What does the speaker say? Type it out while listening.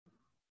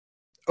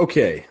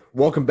Okay,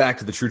 welcome back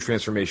to the True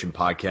Transformation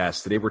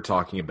Podcast. Today we're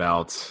talking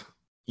about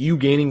you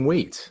gaining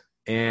weight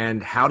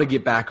and how to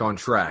get back on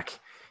track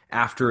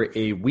after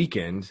a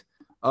weekend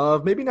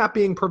of maybe not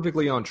being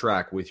perfectly on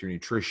track with your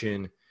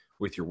nutrition,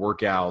 with your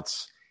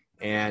workouts.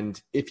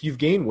 And if you've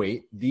gained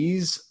weight,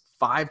 these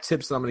 5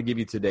 tips that I'm going to give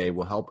you today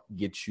will help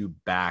get you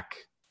back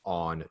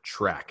on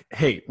track.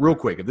 Hey, real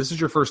quick, if this is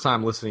your first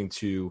time listening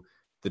to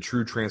the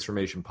True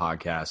Transformation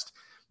Podcast,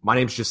 my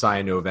name's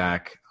Josiah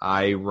Novak.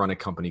 I run a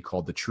company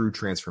called The True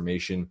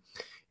Transformation,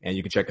 and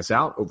you can check us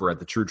out over at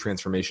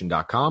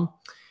thetruetransformation.com.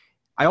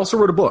 I also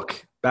wrote a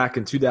book back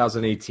in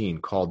 2018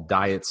 called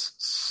Diets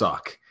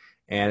Suck,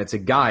 and it's a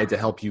guide to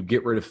help you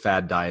get rid of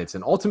fad diets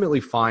and ultimately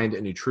find a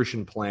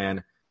nutrition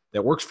plan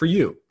that works for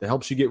you, that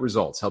helps you get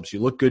results, helps you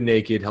look good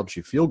naked, helps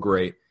you feel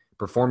great,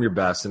 perform your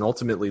best, and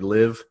ultimately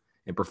live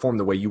and perform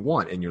the way you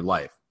want in your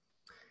life.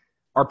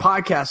 Our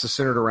podcast is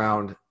centered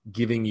around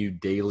giving you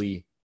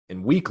daily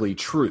and weekly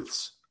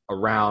truths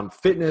around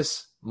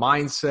fitness,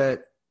 mindset,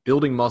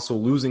 building muscle,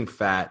 losing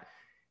fat,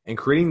 and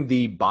creating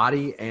the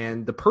body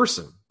and the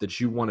person that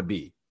you want to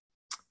be.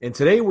 And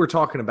today we're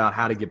talking about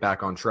how to get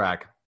back on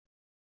track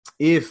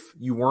if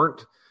you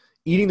weren't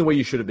eating the way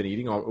you should have been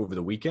eating all over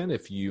the weekend,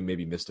 if you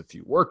maybe missed a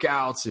few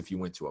workouts, if you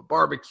went to a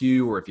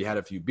barbecue, or if you had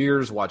a few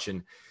beers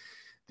watching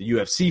the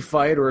UFC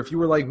fight, or if you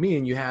were like me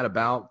and you had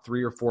about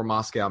 3 or 4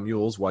 Moscow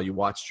Mules while you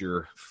watched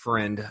your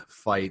friend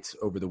fight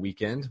over the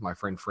weekend. My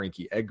friend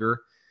Frankie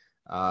Edgar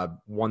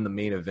won the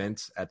main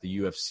event at the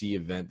UFC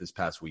event this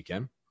past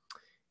weekend.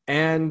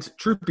 And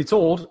truth be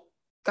told,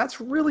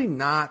 that's really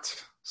not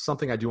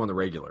something I do on the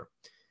regular.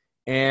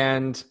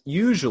 And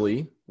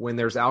usually when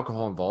there's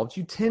alcohol involved,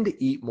 you tend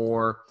to eat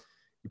more.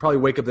 You probably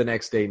wake up the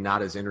next day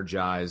not as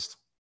energized.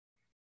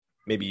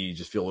 Maybe you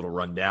just feel a little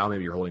run down.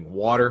 Maybe you're holding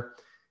water.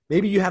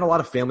 Maybe you had a lot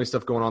of family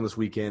stuff going on this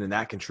weekend and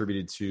that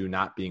contributed to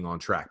not being on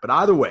track. But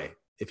either way,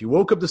 if you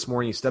woke up this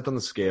morning, you stepped on the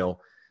scale,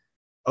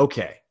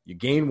 okay, you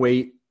gain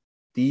weight,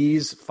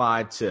 these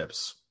 5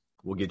 tips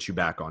will get you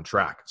back on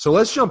track. So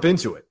let's jump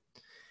into it.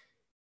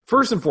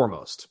 First and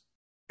foremost,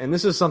 and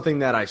this is something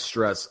that I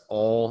stress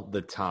all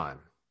the time,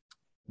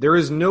 there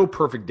is no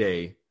perfect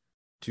day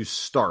to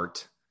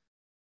start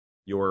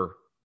your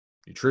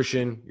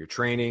nutrition, your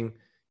training,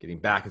 getting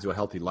back into a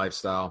healthy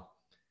lifestyle.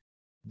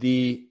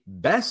 The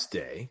best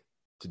day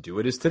to do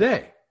it is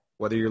today.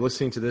 Whether you're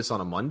listening to this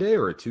on a Monday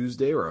or a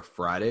Tuesday or a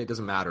Friday, it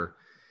doesn't matter.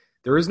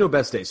 There is no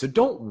best day. So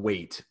don't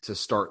wait to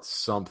start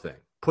something.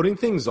 Putting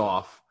things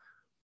off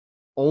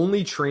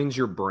only trains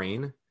your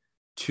brain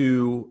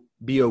to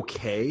be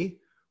okay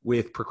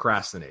with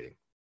procrastinating.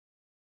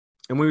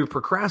 And when we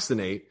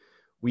procrastinate,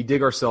 we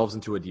dig ourselves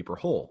into a deeper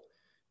hole.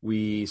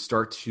 We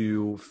start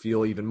to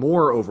feel even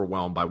more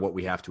overwhelmed by what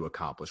we have to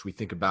accomplish. We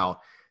think about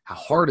how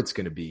hard it's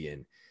going to be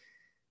and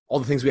all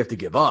the things we have to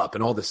give up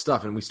and all this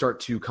stuff. And we start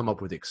to come up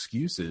with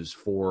excuses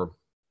for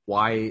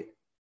why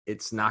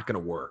it's not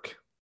going to work.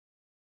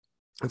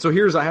 And so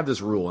I have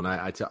this rule, and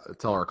I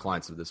tell our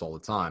clients this all the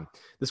time.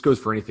 This goes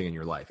for anything in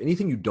your life.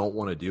 Anything you don't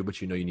want to do,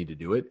 but you know you need to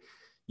do it,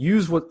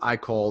 use what I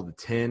call the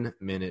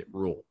 10-minute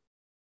rule.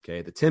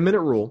 Okay, the 10-minute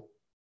rule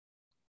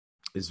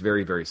is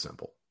very, very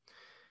simple.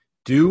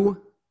 Do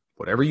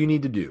whatever you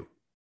need to do.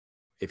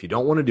 If you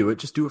don't want to do it,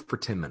 just do it for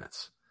 10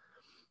 minutes.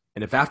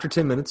 And if after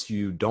 10 minutes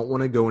you don't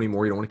want to go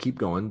anymore, you don't want to keep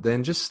going,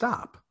 then just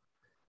stop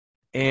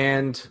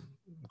and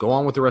go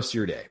on with the rest of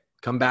your day.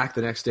 Come back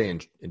the next day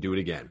and do it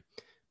again.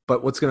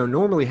 But what's going to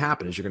normally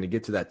happen is you're going to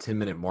get to that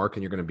 10-minute mark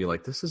and you're going to be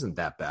like, this isn't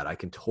that bad. I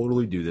can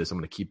totally do this. I'm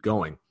going to keep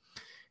going.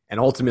 And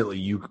ultimately,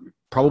 you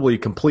probably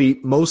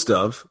complete most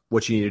of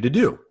what you needed to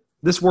do.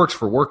 This works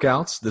for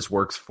workouts. This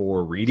works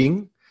for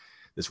reading.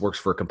 This works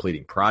for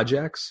completing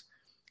projects.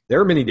 There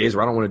are many days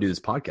where I don't want to do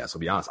this podcast, I'll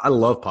be honest. I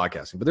love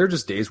podcasting, but there are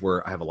just days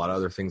where I have a lot of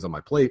other things on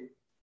my plate,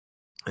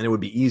 and it would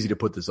be easy to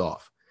put this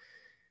off.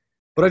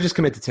 But I just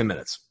commit to 10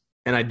 minutes,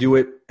 and I do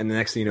it, and the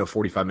next thing you know,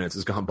 45 minutes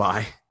has gone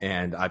by,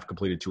 and I've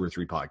completed 2 or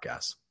 3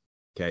 podcasts.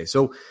 Okay,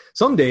 so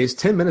some days,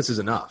 10 minutes is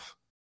enough,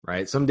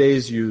 right? Some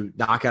days you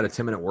knock out a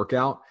 10-minute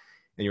workout,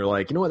 and you're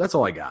like, you know what, that's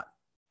all I got.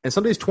 And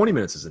some days 20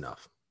 minutes is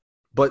enough.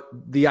 But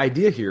the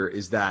idea here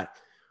is that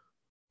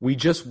we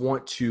just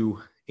want to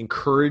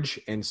encourage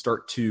and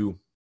start to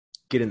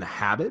get in the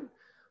habit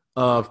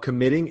of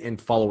committing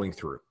and following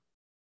through.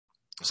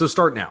 So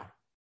start now.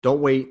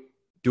 Don't wait.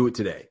 Do it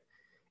today.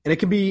 And it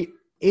can be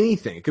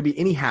anything. It could be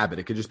any habit.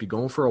 It could just be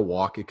going for a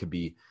walk. It could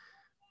be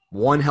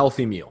one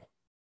healthy meal.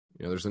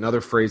 You know, there's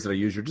another phrase that I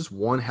use. You're just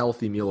one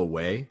healthy meal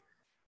away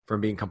from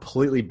being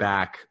completely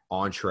back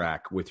on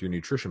track with your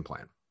nutrition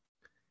plan.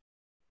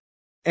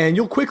 And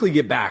you'll quickly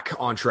get back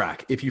on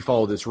track if you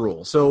follow this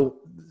rule. So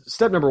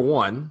step number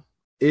 1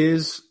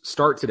 is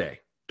start today.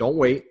 Don't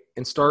wait,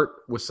 and start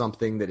with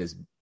something that is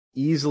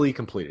easily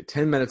completed.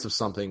 10 minutes of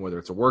something, whether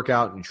it's a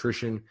workout,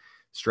 nutrition,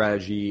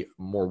 strategy,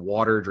 more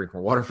water, drink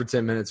more water for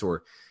 10 minutes,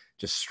 or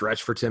just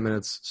stretch for 10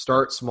 minutes.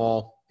 Start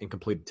small and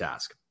complete the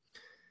task.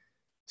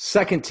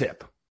 Second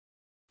tip,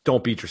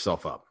 don't beat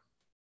yourself up.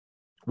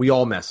 We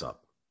all mess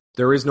up.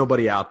 There is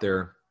nobody out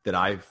there that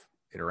I've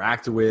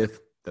interacted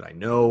with, that I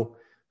know,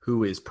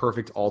 who is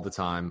perfect all the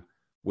time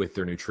with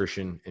their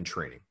nutrition and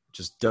training. It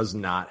just does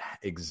not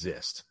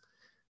exist.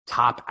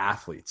 Top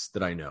athletes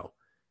that I know,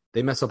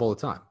 they mess up all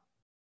the time.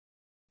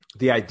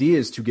 The idea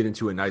is to get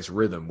into a nice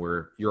rhythm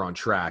where you're on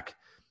track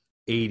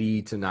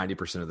 80 to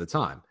 90% of the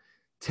time.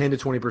 10 to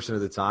 20%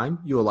 of the time,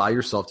 you allow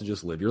yourself to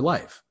just live your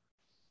life.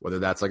 Whether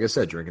that's, like I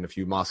said, drinking a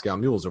few Moscow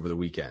Mules over the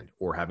weekend,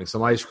 or having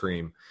some ice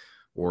cream,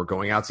 or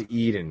going out to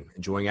eat and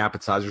enjoying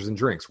appetizers and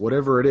drinks,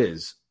 whatever it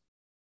is,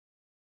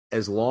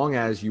 as long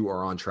as you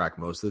are on track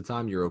most of the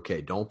time, you're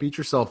okay. Don't beat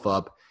yourself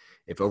up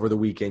if over the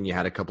weekend you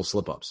had a couple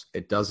slip-ups.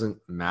 It doesn't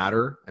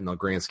matter in the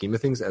grand scheme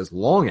of things as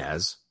long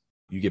as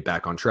you get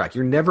back on track.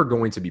 You're never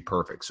going to be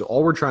perfect. So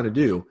all we're trying to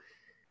do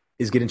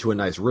is get into a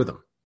nice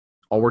rhythm.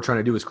 All we're trying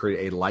to do is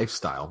create a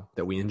lifestyle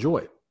that we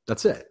enjoy.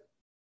 That's it.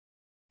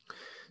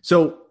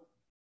 So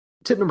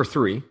tip number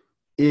 3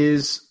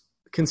 is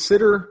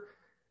consider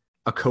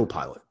a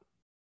co-pilot.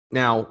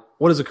 Now,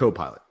 what is a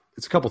co-pilot?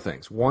 It's a couple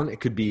things. One, it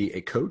could be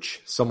a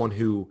coach, someone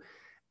who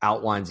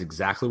outlines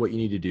exactly what you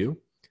need to do,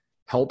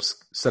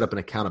 helps set up an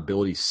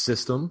accountability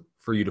system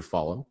for you to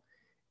follow,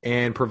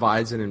 and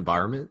provides an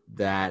environment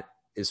that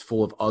is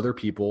full of other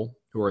people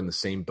who are in the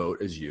same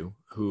boat as you,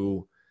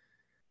 who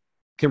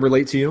can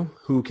relate to you,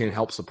 who can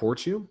help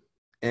support you,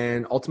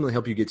 and ultimately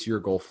help you get to your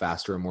goal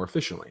faster and more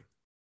efficiently.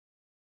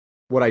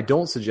 What I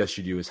don't suggest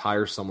you do is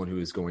hire someone who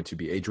is going to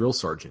be a drill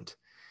sergeant.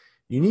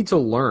 You need to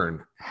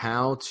learn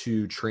how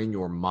to train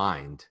your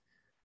mind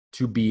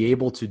to be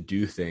able to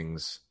do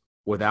things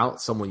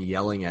without someone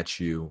yelling at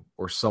you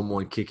or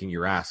someone kicking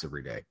your ass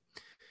every day.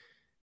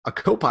 A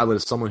co-pilot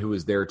is someone who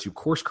is there to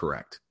course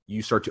correct.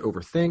 You start to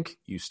overthink,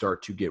 you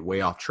start to get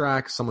way off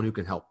track, someone who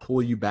can help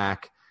pull you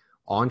back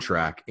on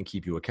track and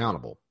keep you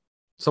accountable.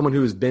 Someone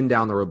who has been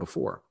down the road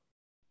before.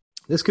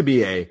 This could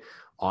be a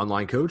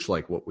online coach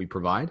like what we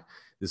provide.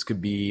 This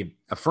could be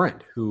a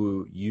friend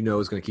who you know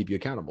is going to keep you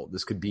accountable.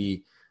 This could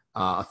be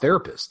a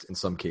therapist in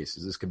some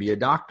cases. This could be a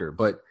doctor.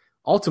 But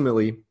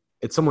ultimately,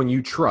 it's someone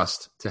you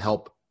trust to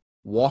help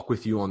walk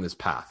with you on this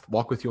path,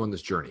 walk with you on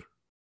this journey,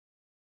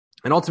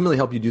 and ultimately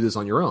help you do this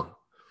on your own.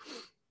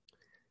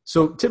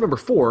 So tip number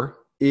 4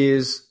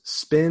 is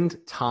spend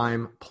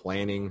time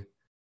planning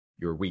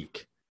your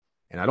week.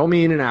 And I don't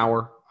mean an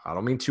hour. I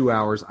don't mean 2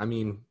 hours. I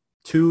mean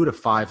 2 to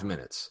 5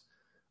 minutes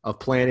of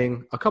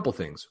planning a couple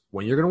things.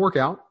 When you're going to work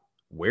out,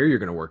 where you're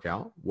going to work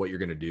out, what you're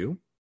going to do,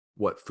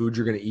 what food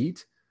you're going to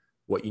eat,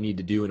 what you need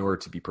to do in order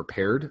to be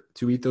prepared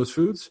to eat those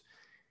foods.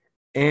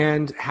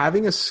 And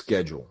having a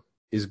schedule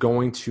is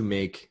going to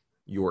make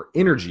your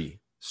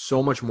energy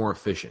so much more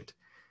efficient.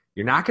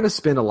 You're not going to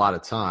spend a lot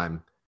of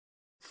time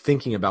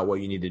thinking about what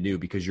you need to do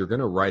because you're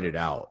going to write it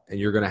out and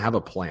you're going to have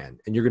a plan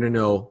and you're going to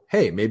know,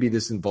 hey, maybe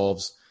this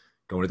involves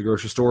going to the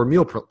grocery store,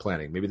 meal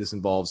planning. Maybe this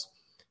involves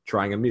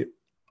trying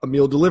a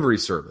meal delivery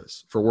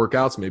service. For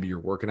workouts, maybe you're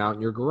working out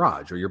in your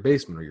garage or your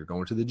basement or you're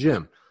going to the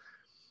gym.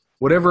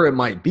 Whatever it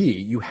might be,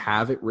 you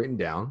have it written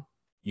down.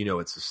 You know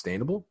it's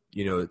sustainable.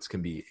 You know it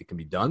can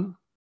be done.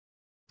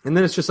 And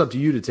then it's just up to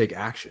you to take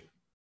action.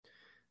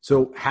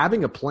 So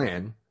having a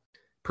plan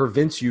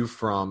prevents you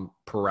from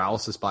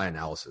paralysis by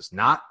analysis,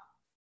 not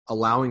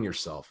allowing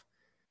yourself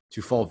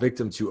to fall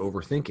victim to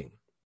overthinking,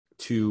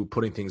 to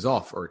putting things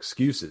off or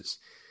excuses.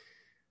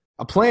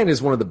 A plan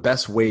is one of the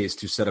best ways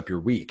to set up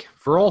your week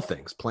for all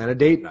things. Plan a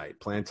date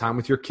night, plan time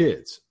with your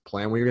kids,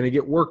 plan when you're going to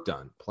get work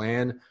done,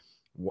 plan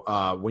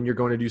when you're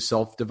going to do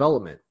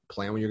self-development,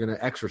 plan when you're going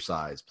to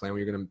exercise, plan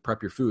when you're going to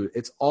prep your food.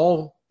 It's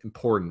all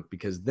important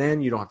because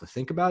then you don't have to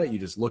think about it. You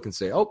just look and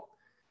say, oh,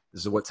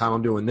 this is what time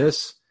I'm doing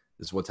this.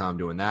 This is what time I'm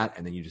doing that.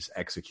 And then you just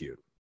execute.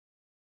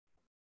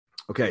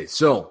 Okay,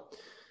 so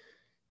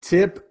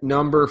tip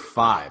number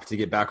 5 to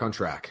get back on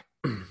track.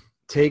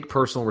 Take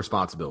personal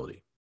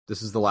responsibility.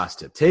 This is the last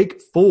tip.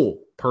 Take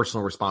full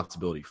personal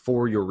responsibility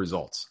for your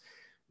results.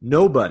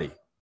 Nobody,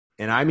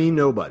 and I mean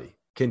nobody,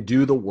 can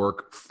do the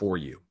work for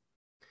you.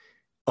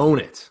 Own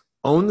it.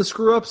 Own the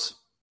screw-ups.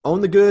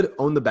 Own the good.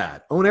 Own the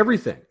bad. Own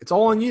everything. It's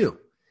all on you.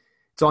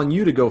 It's on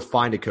you to go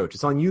find a coach.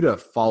 It's on you to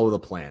follow the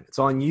plan. It's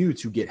on you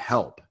to get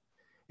help.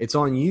 It's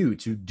on you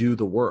to do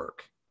the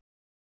work.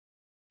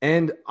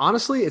 And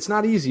honestly, it's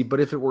not easy, but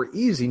if it were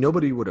easy,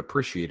 nobody would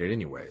appreciate it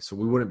anyway. So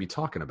we wouldn't be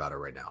talking about it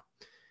right now.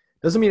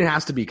 Doesn't mean it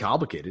has to be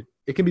complicated.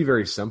 It can be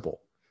very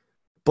simple.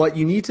 But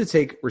you need to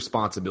take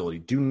responsibility.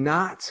 Do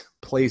not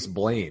place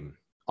blame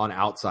on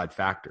outside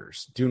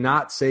factors. Do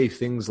not say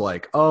things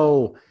like,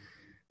 oh,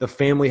 the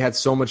family had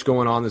so much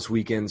going on this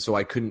weekend, so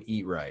I couldn't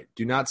eat right.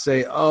 Do not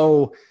say,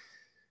 oh,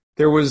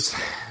 there was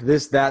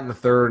this, that, and the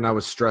third, and I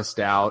was stressed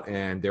out,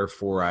 and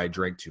therefore I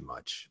drank too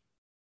much.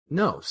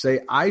 No, say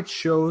I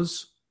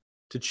chose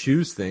to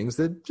choose things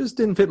that just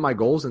didn't fit my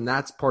goals, and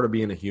that's part of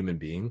being a human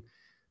being.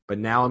 But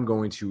now I'm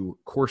going to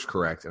course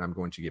correct, and I'm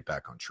going to get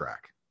back on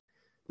track.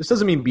 This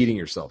doesn't mean beating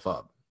yourself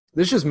up.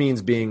 This just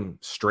means being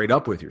straight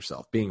up with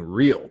yourself, being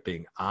real,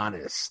 being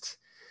honest.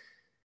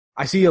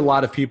 I see a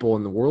lot of people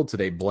in the world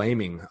today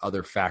blaming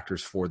other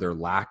factors for their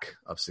lack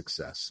of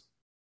success.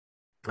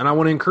 And I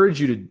want to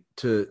encourage you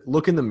to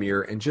look in the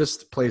mirror and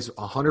just place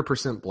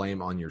 100%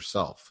 blame on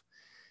yourself.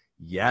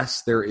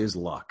 Yes, there is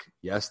luck.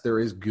 Yes, there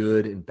is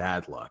good and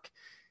bad luck.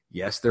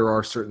 Yes, there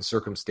are certain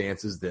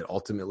circumstances that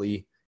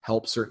ultimately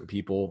help certain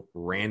people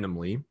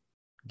randomly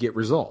get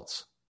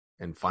results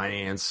in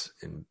finance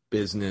and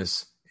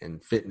business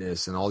and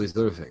fitness and all these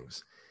other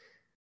things.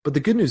 But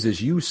the good news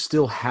is you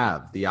still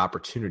have the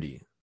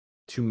opportunity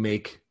to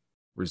make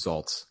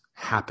results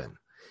happen,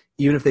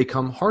 even if they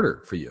come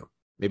harder for you.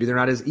 Maybe they're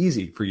not as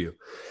easy for you.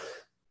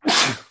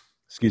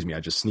 Excuse me, I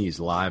just sneezed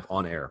live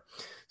on air.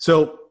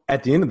 So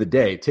at the end of the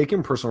day,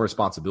 taking personal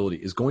responsibility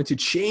is going to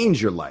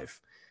change your life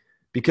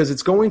because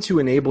it's going to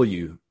enable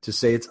you to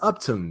say, it's up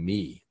to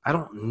me. I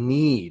don't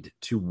need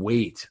to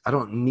wait. I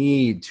don't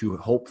need to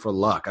hope for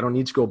luck. I don't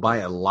need to go buy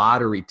a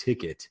lottery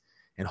ticket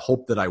and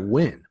hope that I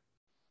win.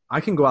 I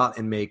can go out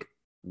and make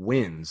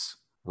wins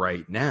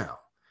right now.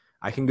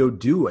 I can go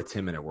do a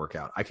 10-minute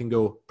workout. I can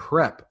go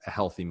prep a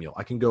healthy meal.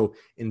 I can go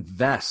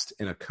invest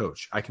in a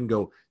coach. I can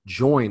go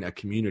join a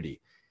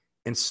community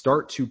and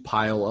start to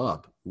pile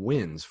up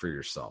wins for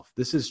yourself.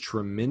 This is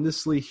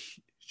tremendously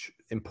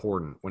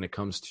important when it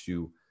comes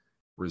to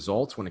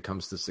results, when it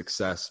comes to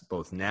success,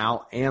 both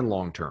now and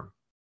long term.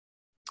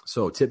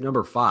 So tip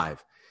number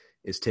 5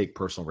 is take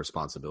personal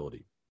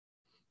responsibility.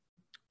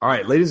 All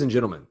right, ladies and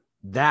gentlemen,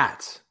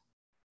 that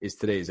is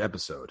today's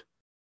episode.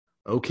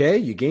 Okay,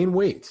 you gain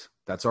weight.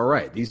 That's all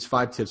right. These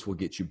 5 tips will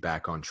get you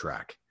back on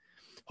track.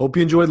 Hope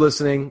you enjoyed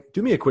listening.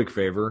 Do me a quick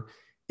favor.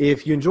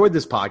 If you enjoyed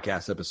this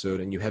podcast episode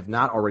and you have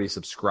not already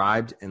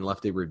subscribed and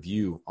left a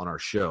review on our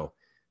show,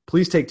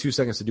 please take 2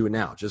 seconds to do it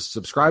now. Just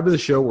subscribe to the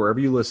show wherever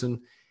you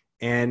listen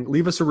and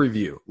leave us a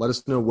review. Let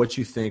us know what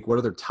you think, what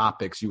other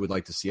topics you would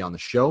like to see on the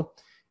show,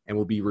 and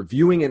we'll be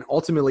reviewing and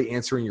ultimately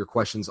answering your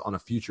questions on a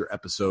future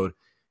episode.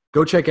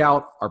 Go check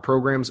out our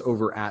programs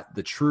over at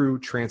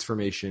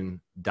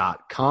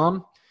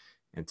thetruetransformation.com.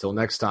 Until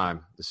next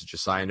time, this is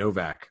Josiah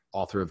Novak,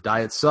 author of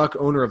Diet Suck,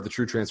 owner of The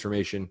True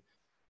Transformation.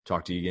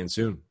 Talk to you again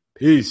soon.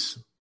 Peace.